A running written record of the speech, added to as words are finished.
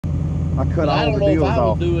I cut all the deals off. I don't know if I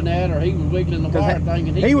was doing that or he was wiggling the wire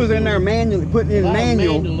thinking he was in there manually putting in the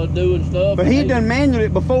manual. Doing stuff. But he'd done manual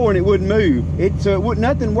it before and it wouldn't move. So it would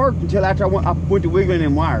nothing worked until after I went to wiggling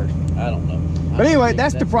them wires. I don't know. But anyway,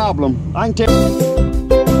 that's the problem. I can tell you.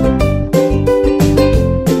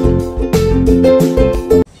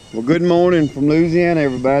 Well, good morning from Louisiana,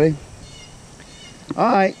 everybody.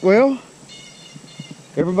 All right, well,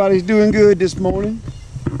 everybody's doing good this morning.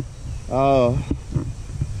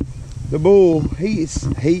 The bull,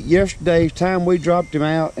 yesterday's time we dropped him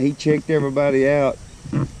out, he checked everybody out.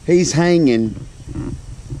 He's hanging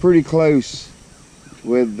pretty close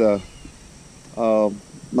with the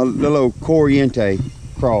little Corriente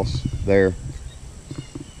cross there.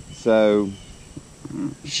 So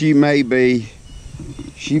she may be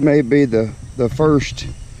the first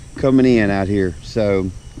coming in out here.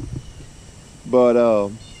 So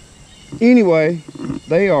but anyway,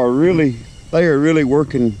 they are really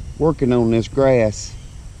working on this grass.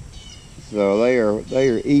 So they are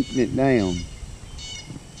eating it down.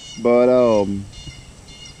 But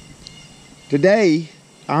today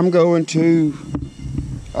I'm going to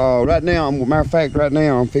right now, matter of fact, right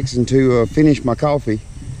now I'm fixing to finish my coffee,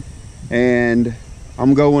 and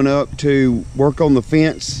I'm going up to work on the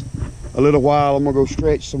fence a little while. I'm gonna go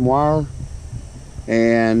stretch some wire,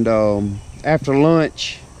 and after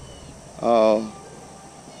lunch I'm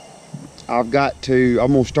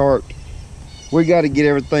gonna start. We got to get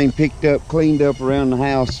everything picked up, cleaned up around the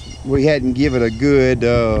house. We hadn't given it a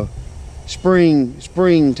good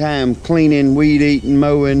springtime cleaning, weed eating,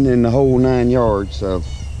 mowing, and the whole 9 yards. So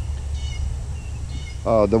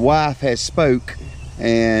the wife has spoke,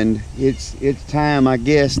 and it's time, I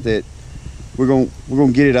guess, that we're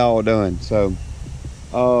gonna get it all done. So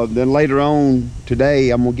then later on today,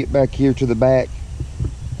 I'm gonna get back here to the back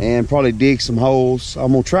and probably dig some holes.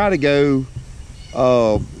 I'm gonna try to go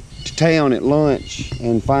to town at lunch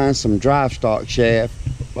and find some drive shaft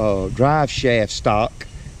stock,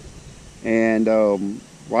 and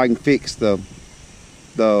where I can fix the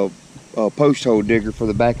post hole digger for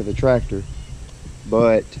the back of the tractor.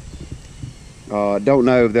 But don't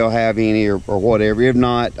know if they'll have any or whatever. If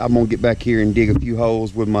not, I'm gonna get back here and dig a few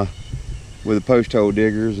holes with the post hole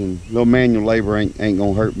diggers, and a little manual labor ain't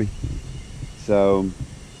gonna hurt me. So,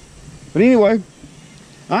 but anyway,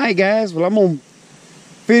 all right, guys. Well, I'm gonna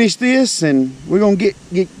finish this, and we're gonna get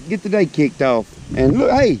the day kicked off. And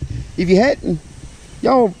look, hey, if you hadn't,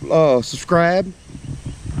 y'all subscribe,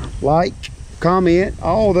 like, comment,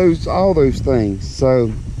 all those things.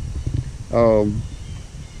 So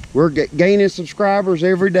we're gaining subscribers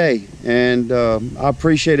every day, and I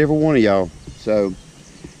appreciate every one of y'all. So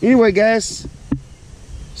anyway, guys,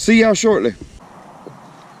 see y'all shortly.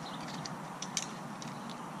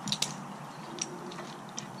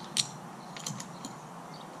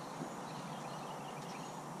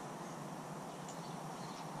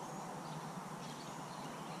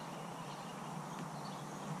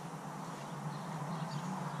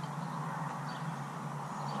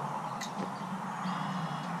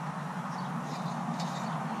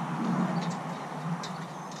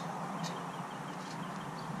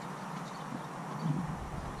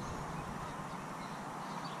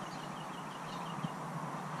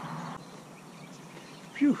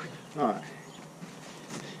 Whew. All right.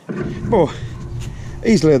 Boy,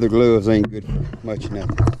 these leather gloves ain't good for much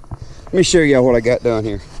nothing. Let me show y'all what I got done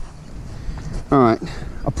here. All right,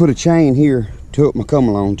 I put a chain here to hook my come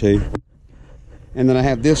along to, and then I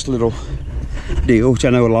have this little deal, which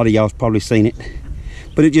I know a lot of y'all's probably seen it,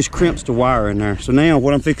 but it just crimps the wire in there. So now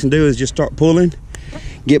what I'm fixing to do is just start pulling,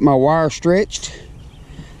 get my wire stretched,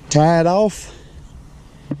 tie it off,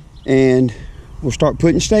 and we'll start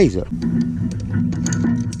putting stays up.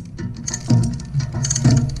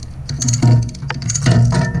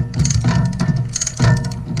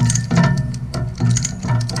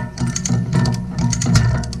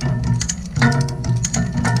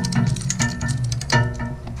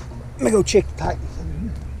 Let me go check the tightness.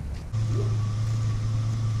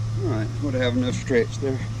 All right, we'll have enough stretch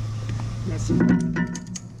there. That's it.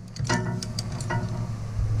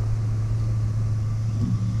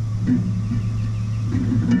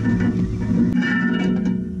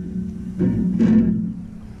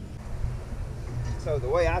 So the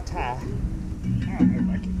way I tie, let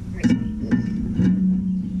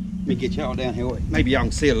me get y'all down here. Maybe y'all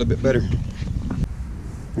can see it a little bit better.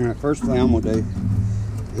 All right, first thing I'm gonna do,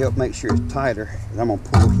 to help make sure it's tighter, is I'm gonna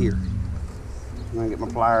pull here. I'm gonna get my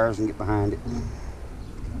pliers and get behind it.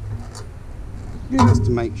 Just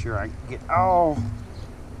to make sure I get all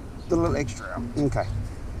the little extra out. Okay.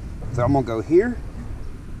 So I'm gonna go here.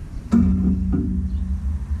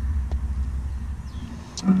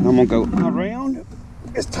 And I'm gonna go around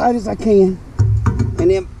as tight as I can, and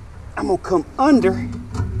then I'm gonna come under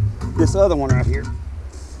this other one right here,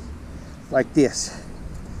 like this.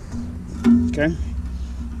 Okay.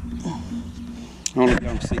 I don't know if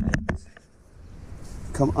y'all can see that.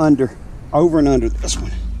 Come under, over and under this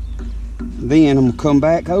one. Then I'm gonna come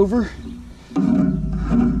back over,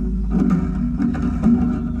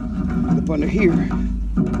 up under here.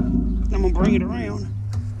 I'm gonna bring it around.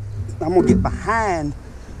 I'm gonna get behind.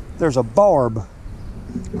 There's a barb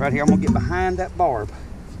right here. I'm gonna get behind that barb.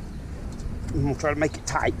 I'm gonna try to make it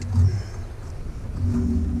tight.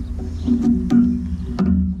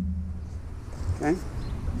 Okay.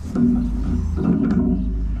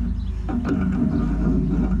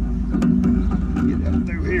 Get up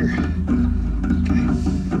through here.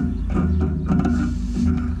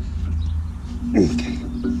 Okay. Okay.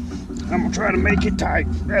 I'm gonna try to make it tight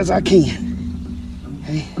as I can.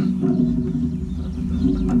 Okay.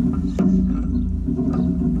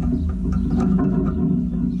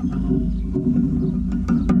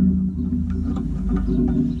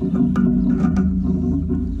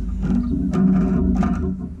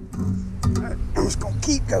 I'm just gonna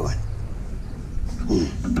keep going.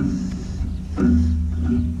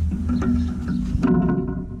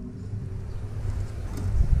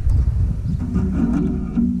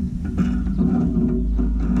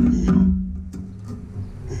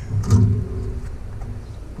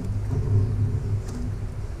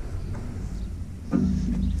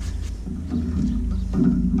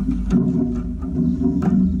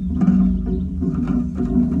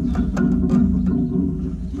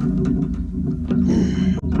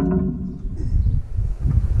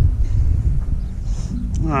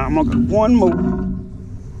 Alright, I'm gonna go one more.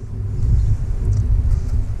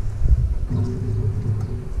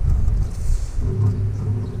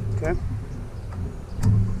 Okay.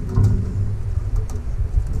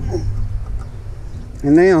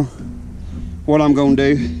 And now, what I'm gonna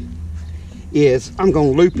do is I'm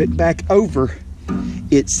gonna loop it back over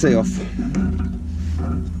itself.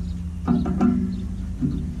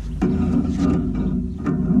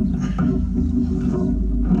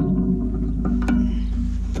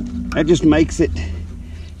 That just makes it,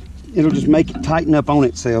 it'll just make it tighten up on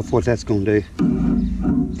itself, what that's gonna do.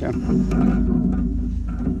 Okay.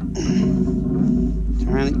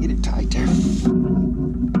 Trying to get it tight there.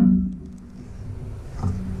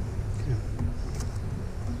 Okay.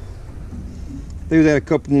 Do that a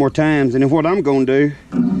couple more times, and then what I'm gonna do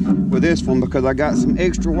with this one, because I got some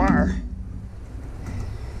extra wire.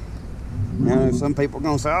 Now some people are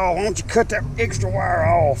gonna say, oh, why don't you cut that extra wire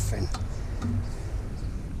off, and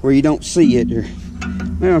where you don't see it, or,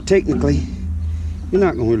 well, technically you're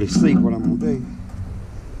not gonna really see what I'm gonna do.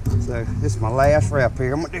 So this is my last wrap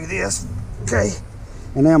here. I'm gonna do this, okay,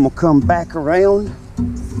 and now I'm gonna come back around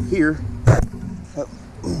here, up,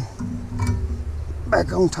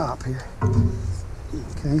 back on top here,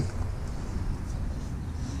 okay,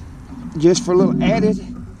 just for a little added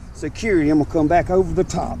security. I'm gonna come back over the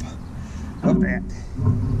top of that.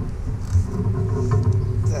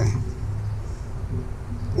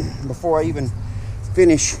 Before I even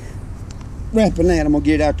finish wrapping that, I'm gonna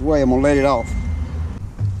get it out the way. I'm gonna let it off.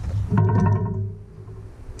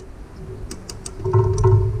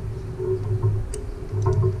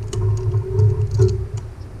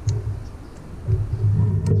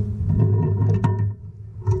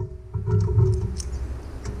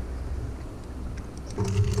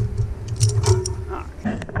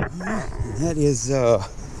 That is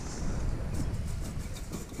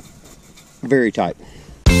very tight.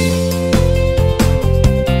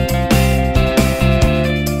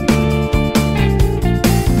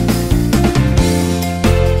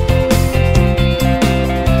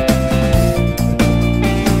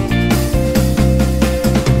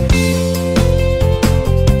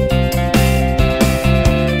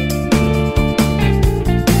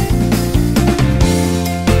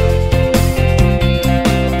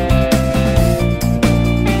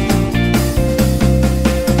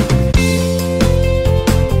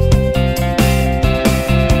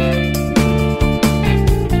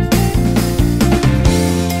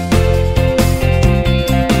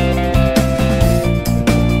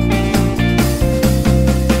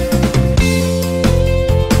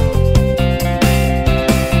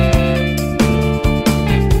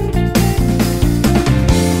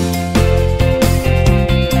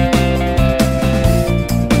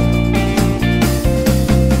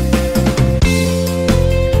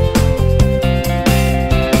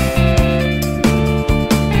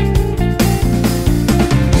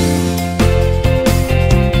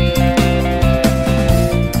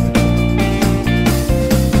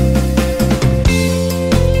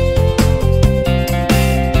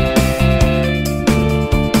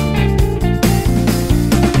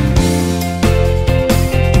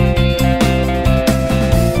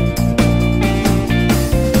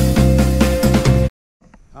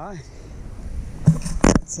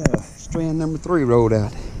 It's strand number 3 rolled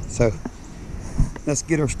out. So let's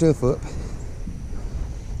get our stuff up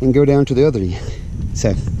and go down to the other end.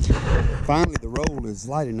 So finally the roll is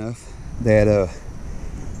light enough that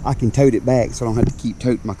I can tote it back, so I don't have to keep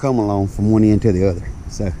toting my come along from one end to the other.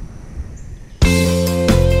 So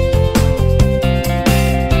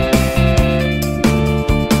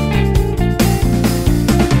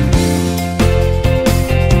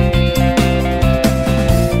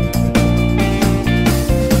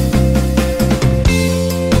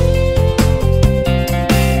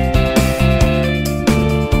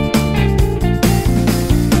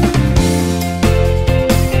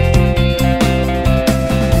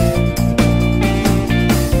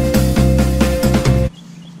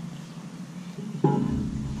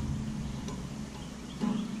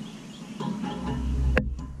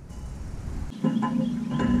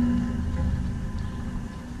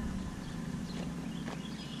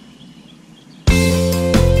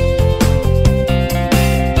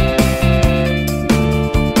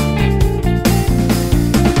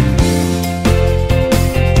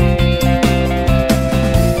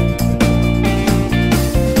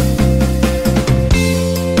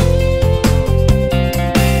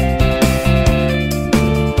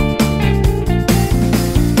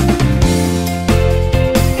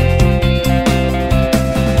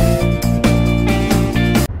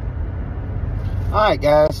alright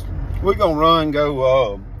guys, we're gonna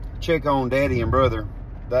go check on Daddy and brother.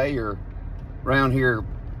 They are around here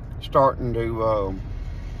starting to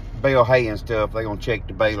bale hay and stuff. They're gonna check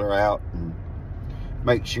the baler out and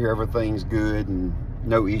make sure everything's good and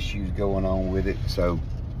no issues going on with it. So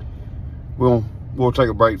we'll take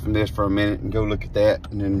a break from this for a minute and go look at that,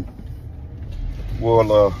 and then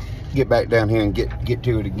we'll get back down here and get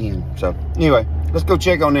to it again. So anyway, let's go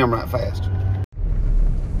check on them right fast.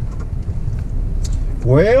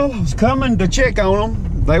 Well, I was coming to check on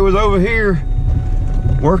them. They was over here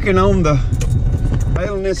working on the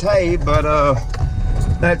baling this hay, but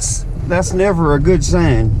that's never a good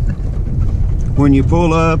sign when you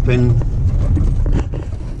pull up and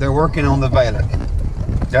they're working on the baler.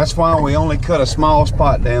 That's why we only cut a small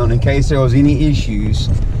spot down in case there was any issues.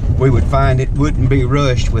 We would find it wouldn't be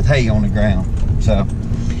rushed with hay on the ground. So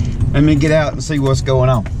let me get out and see what's going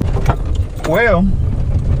on. Well,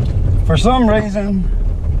 for some reason,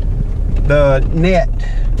 the net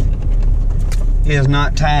is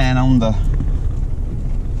not tying on the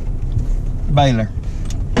baler.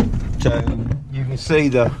 So you can see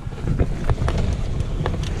the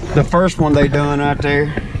first one they done right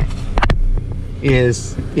there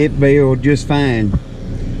is it baled just fine.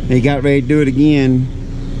 He got ready to do it again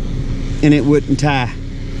and it wouldn't tie.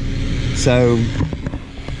 So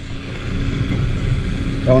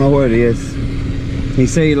don't know what it is. He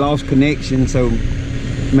said he lost connection, so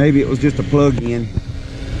maybe it was just a plug-in.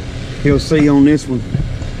 He'll see on this one.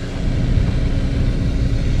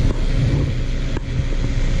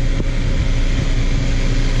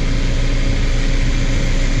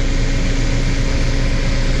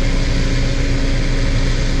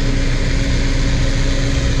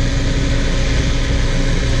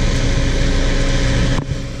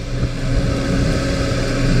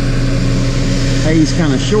 Hay's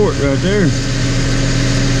kind of short right there.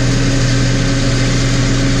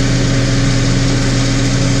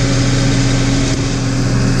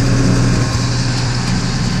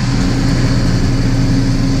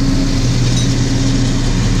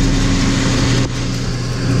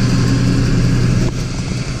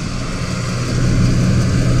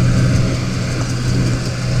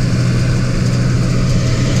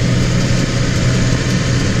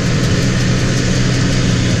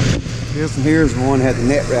 This one here is the one that had the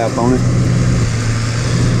net wrap on it.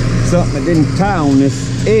 Something that didn't tie on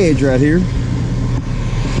this edge right here.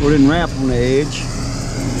 Or didn't wrap on the edge.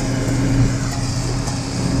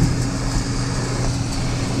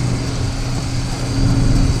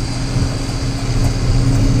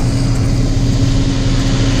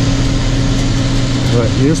 But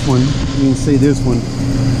this one, you can see this one,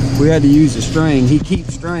 we had to use a string. He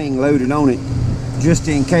keeps string loaded on it just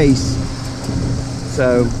in case.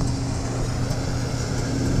 So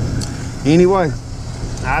anyway,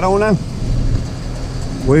 I don't know.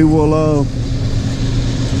 We'll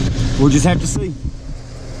just have to see.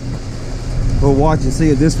 We'll watch and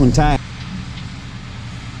see if this one ties.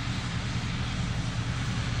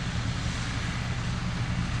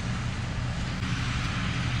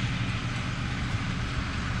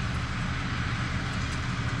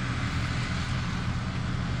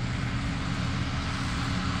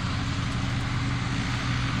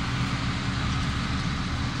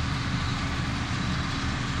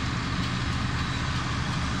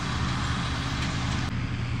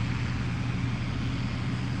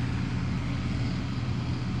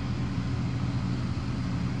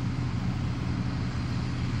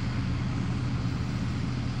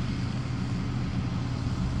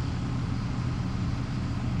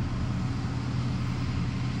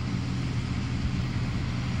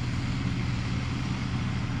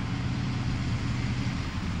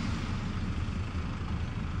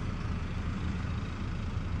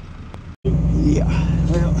 Yeah,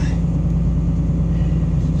 well. I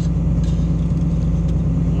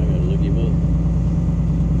gotta look him up.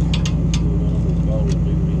 I'm gonna call him,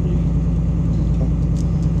 see what he needs.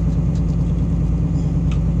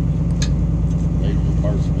 Today's the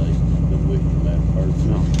first day. I've been with him that first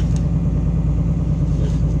day.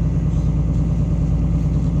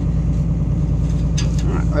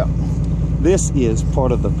 All right, well, this is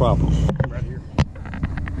part of the problem. Right here.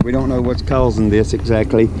 We don't know what's causing this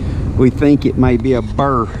exactly. We think it may be a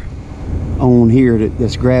burr on here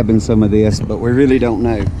that's grabbing some of this, but we really don't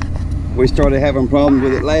know. We started having problems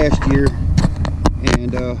with it last year,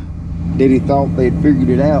 and Diddy thought they'd figured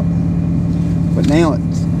it out, but now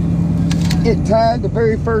it tied the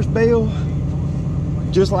very first bale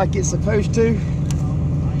just like it's supposed to,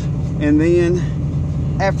 and then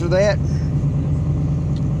after that,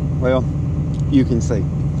 well, you can see.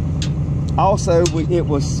 Also, it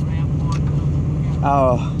was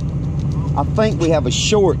I think we have a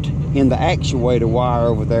short in the actuator wire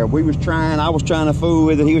over there. I was trying to fool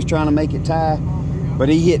with it. He was trying to make it tie, but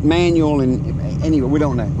he hit manual, and anyway, we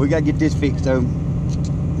don't know. We got to get this fixed though.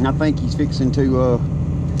 And I think he's fixing to,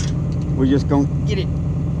 we're just gonna get it,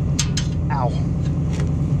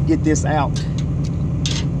 get this out.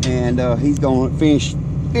 And he's gonna finish.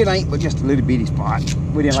 It ain't but just a little bitty spot.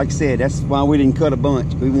 We didn't, like I said, that's why we didn't cut a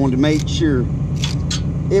bunch. We wanted to make sure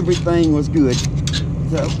everything was good.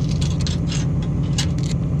 So,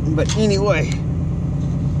 but anyway,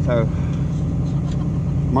 so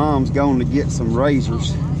Mom's going to get some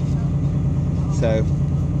razors. So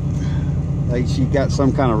she got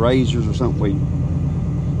some kind of razors or something.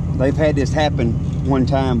 They've had this happen one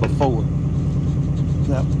time before.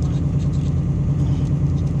 So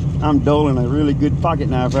I'm dulling a really good pocket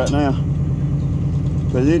knife right now,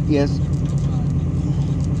 because it is,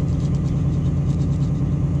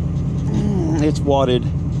 it's wadded.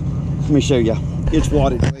 Let me show you. It's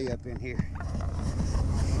wadded way up in here.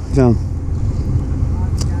 So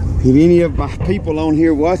if any of my people on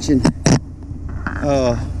here watching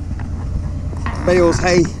bales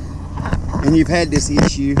hay and you've had this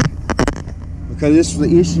issue, because this was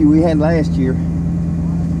the issue we had last year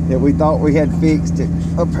that we thought we had fixed, it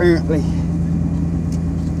apparently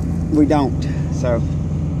we don't. So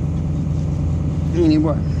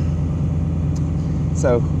anyway,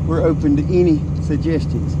 so we're open to any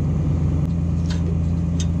suggestions.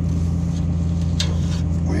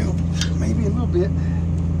 Well, maybe a little bit.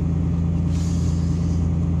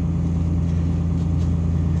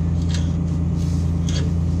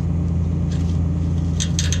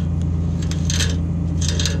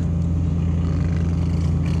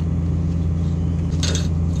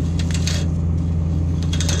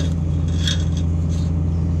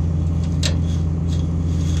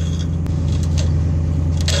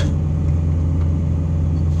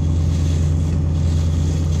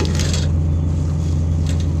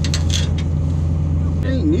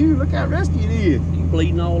 Look how rusty it is. You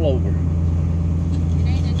bleeding all over. It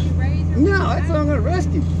ain't a new razor? No, that's not gonna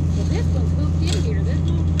rusty. Well, this one's hooked in here. This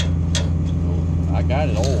one. I got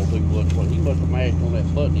it all too much. Well, he must have mashed on that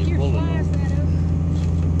button and Here, pulled it slice on. that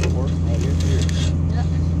over. It works right here. Yep.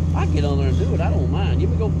 I get on there and do it. I don't mind. You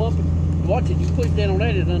can go bump it. Watch it. You push down on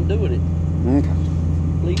that, it's undoing it. Okay.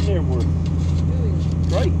 Bleeding everywhere.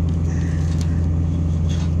 Great.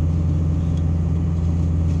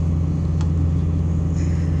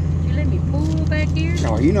 You let me pull back here?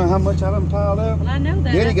 Oh, you know how much I done piled up? Well, I know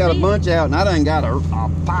that. Daddy got a bunch out, and I done got a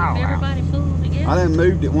pile out. Everybody pulled together. I done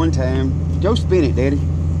moved it one time. Go spin it, Daddy.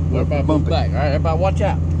 Everybody Bump move it. back. All right, everybody watch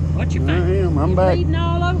out. Watch your I back. am. I'm You're back. bleeding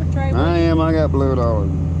all over, Trey. I am. I got blood all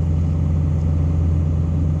over.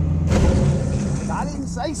 I didn't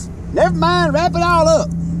say. Never mind. Wrap it all up.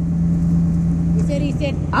 He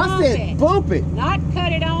said, I bump said it. bump it. Not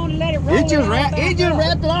cut it on and let it roll. It just wrapped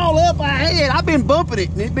it all up. I had. I've been bumping it,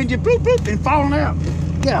 and it's been just bloop bloop and falling out.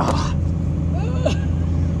 Yeah.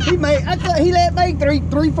 I thought he let me make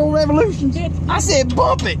three, 4 revolutions. I said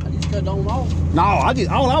bump it. I just cut it on off. No,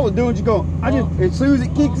 all I was doing just going. As soon as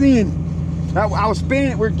it kicks in, I was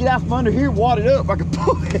spinning it where it get out from under here, wad it up. I could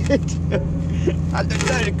pull it. I done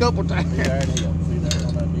done it a couple times. There it is. See that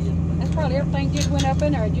on that deal? That's probably everything just went up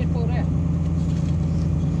in there. It just pulled out.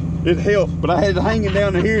 It helped, but I had it hanging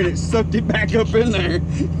down to here and it sucked it back up in there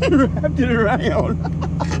and wrapped it around.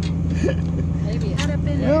 Maybe it cut up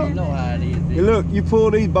in Yeah. there. You know how it is. Hey, look, you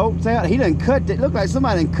pull these bolts out. He done cut that. Look like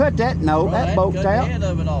somebody done cut that. No, Bro, I that had bolt's to cut out. the head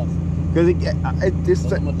of it off. Because it's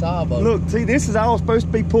Put my tie bow. look, see, this is all supposed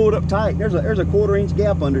to be pulled up tight. There's a 1/4-inch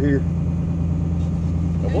gap under here.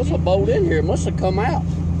 There was a bolt in here. It must have come out.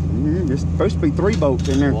 There's supposed to be 3 bolts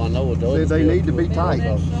in there. Well, I know it does. Says they need to be tight.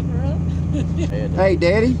 That sucker up. Hey,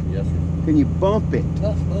 Daddy, Yes, sir. Can you bump it?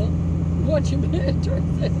 What you meant,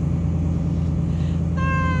 Tracy?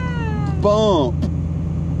 Ah, Bump.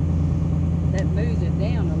 that moves it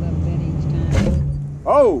down a little bit each time.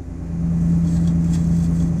 Oh,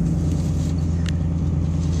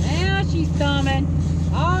 Now she's coming.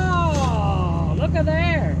 Oh, look at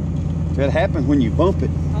there. that happens when you bump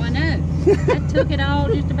it. Oh, I know. That took it all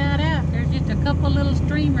just about out. There's just a couple little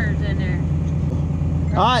streamers in there.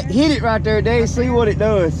 All right, hit it right there, Dave. See what it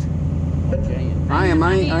does. What jam? I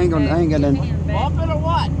ain't got nothing. Bump it or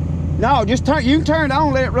what? No, just turn. You can turn it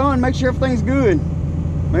on, let it run, make sure everything's good.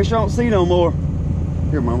 Make sure I don't see no more.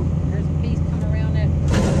 Here, Mama. There's a piece coming around that.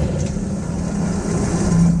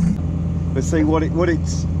 Let's see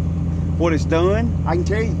what it's done. I can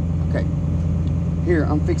tell you. Okay. Here,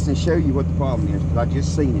 I'm fixing to show you what the problem is because I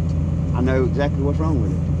just seen it. I know exactly what's wrong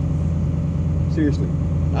with it. Seriously.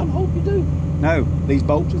 I hope you do. No, these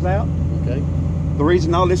bolts is out. Okay. The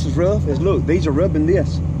reason all this is rough is look, these are rubbing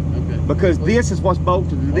this. Okay. Because this is what's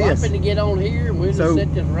bolted to Well, this. I'm finna get on here and we'll So- just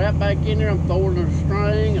set this wrap back in there. I'm throwing a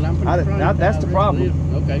string and I'm finna that's the problem.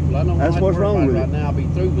 Okay, well I know That's I what's wrong with right it. now. I'll be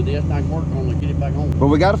through with this and I can work on it and get it back on. But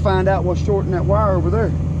we got to find out what's shorting that wire over there.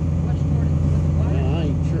 What's short with the wire? Well, I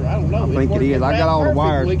ain't sure. I don't know. I It's think it working is. I got wrapped all the perfect.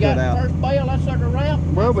 wires We got cut out. the first bale, that sucker wrapped.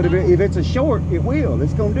 Well, but if it's a short, it will.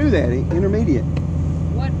 It's going to do that. Intermediate.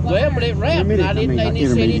 What Well, wire? but it wrapped and Intermediate, I didn't, I mean, and it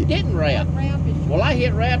said it intermediate. didn't wrap. What wrap is short? Well, I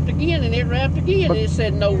hit wrapped again and it wrapped again But- and it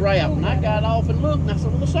said no wrap. And I got off and looked and I said,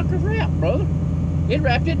 well, the sucker's wrapped, brother. It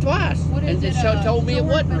wrapped it twice. What is And it it, told me it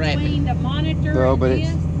short wasn't wrapping. between the monitor No, and but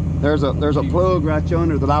this? there's a plug right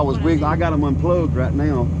yonder that I was wiggling. I got them unplugged right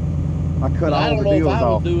now. I cut I all don't the know if deals I was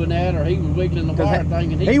off. doing that or he was wiggling the wire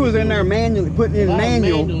thing. And He was in doing- there manually putting in Well, I was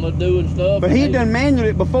manual. manually doing stuff. But and he they- done manual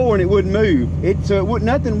it before and it wouldn't move. So it would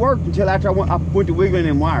nothing worked until after I went to wiggling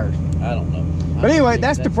them wires. I don't know. But anyway,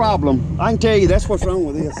 that's the problem. I can tell you that's what's wrong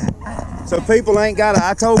with this. So people ain't got it.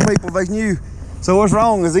 I told people they knew. So what's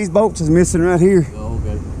wrong is these bolts is missing right here. Oh,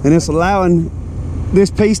 okay. And it's allowing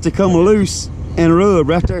this piece to come loose and rub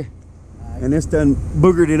right there. And it's done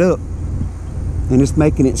boogered it up. And it's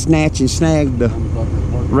making it snatch and snag the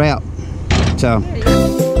wrap. So